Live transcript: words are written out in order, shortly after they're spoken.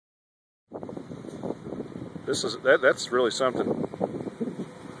That's really something.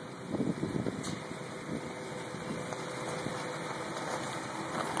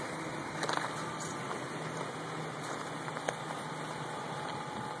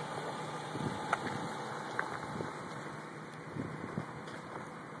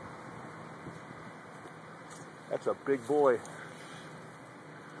 That's a big boy.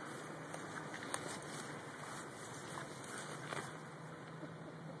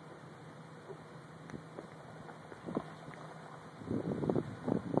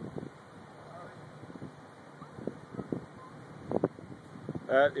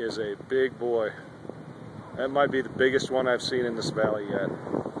 That is a big boy. That might be the biggest one I've seen in this valley yet.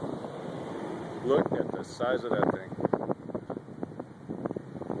 Look at the size of that thing.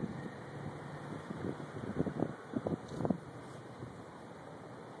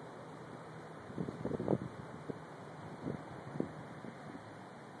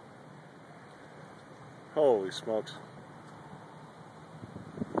 Holy smokes.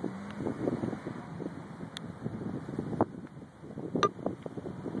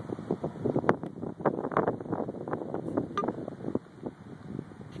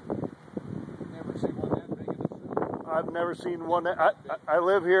 I've never seen one that, I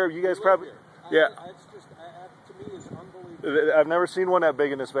live here, you guys probably, yeah. It's just, to me, it's unbelievable. I've never seen one that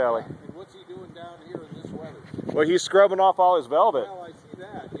big in this valley. And what's he doing down here in this weather? Well, he's scrubbing off all his velvet. Well, I see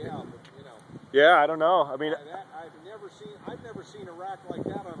that, yeah, but, you know. Yeah, I don't know. I mean, I've never seen a rack like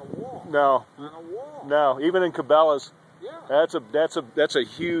that on a wall. No. On a wall. No, even in Cabela's. Yeah. That's a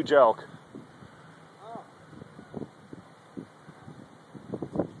huge elk. Oh.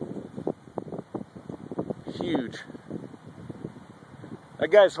 Huge. That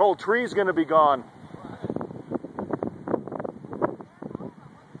guy's whole tree's gonna be gone.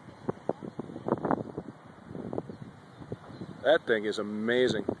 That thing is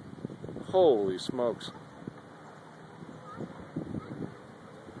amazing. Holy smokes.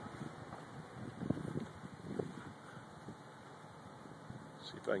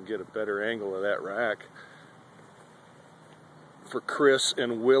 See if I can get a better angle of that rack for Chris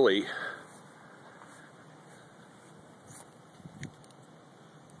and Willie.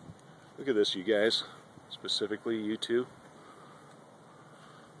 Look at this, you guys, specifically you two.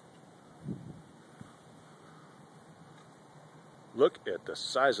 Look at the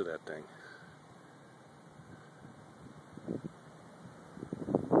size of that thing.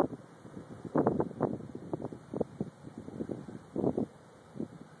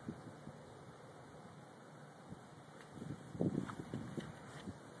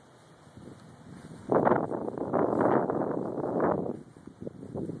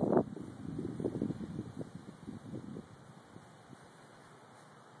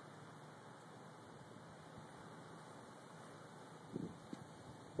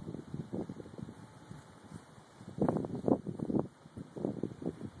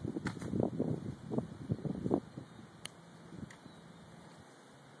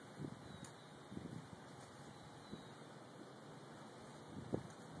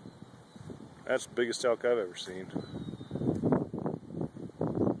 That's the biggest elk I've ever seen.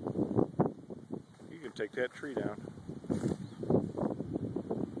 You can take that tree down.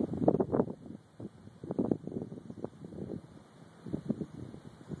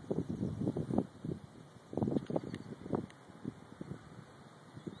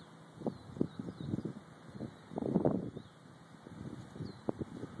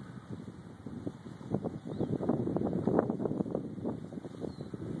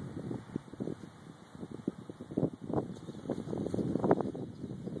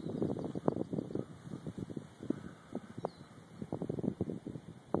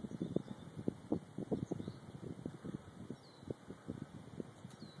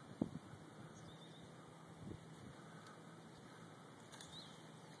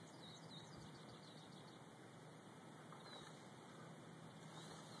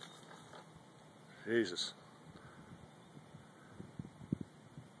 Jesus.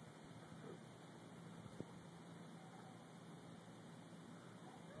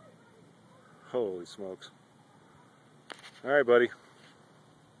 Holy smokes. All right, buddy.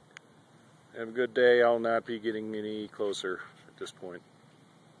 Have a good day. I'll not be getting any closer at this point.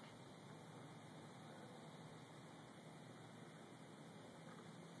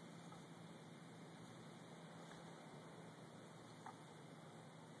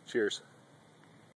 Cheers.